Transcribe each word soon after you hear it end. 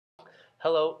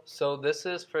Hello, so this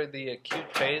is for the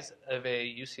acute phase of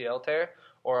a UCL tear,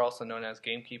 or also known as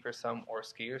gamekeeper sum or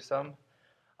skier sum.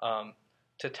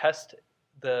 To test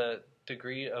the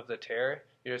degree of the tear,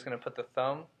 you're just going to put the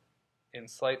thumb in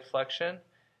slight flexion,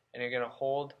 and you're going to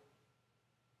hold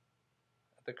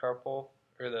the carpal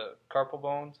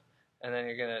bones, and then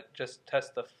you're going to just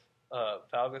test the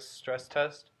valgus stress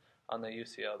test on the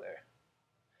UCL there.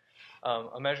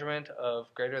 A measurement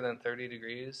of greater than 30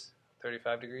 degrees,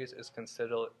 35 degrees is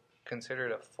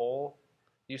considered a full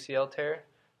UCL tear,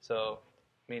 so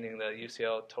meaning the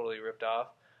UCL totally ripped off.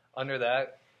 Under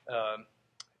that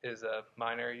is a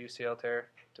minor UCL tear,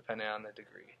 depending on the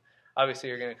degree. Obviously,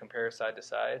 you're going to compare side to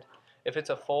side. If it's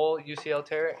a full UCL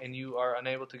tear and you are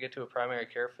unable to get to a primary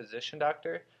care physician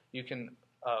doctor, you can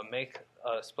make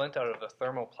a splint out of a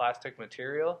thermoplastic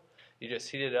material. You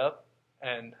just heat it up,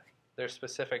 and there's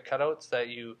specific cutouts that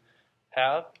you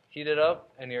have heated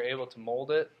up, and you're able to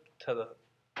mold it to the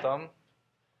thumb.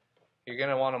 You're going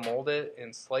to want to mold it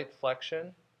in slight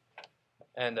flexion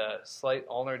and a slight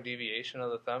ulnar deviation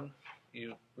of the thumb.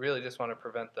 You really just want to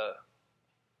prevent the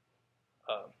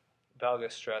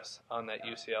valgus stress on that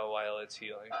UCL while it's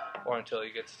healing, or until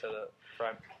it gets to the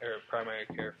primary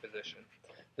care physician.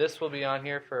 This will be on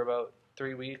here for about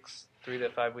 3 weeks, 3 to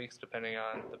 5 weeks, depending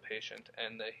on the patient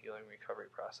and the healing recovery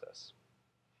process.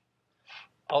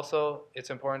 Also, it's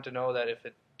important to know that if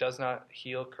it does not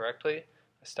heal correctly,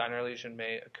 a Steiner lesion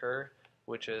may occur,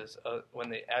 which is when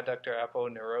the adductor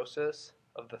aponeurosis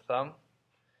of the thumb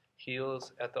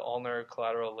heals at the ulnar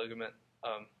collateral ligament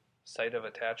site of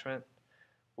attachment,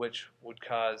 which would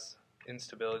cause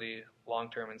instability,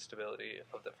 long-term instability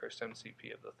of the first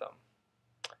MCP of the thumb.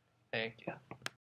 Thank you.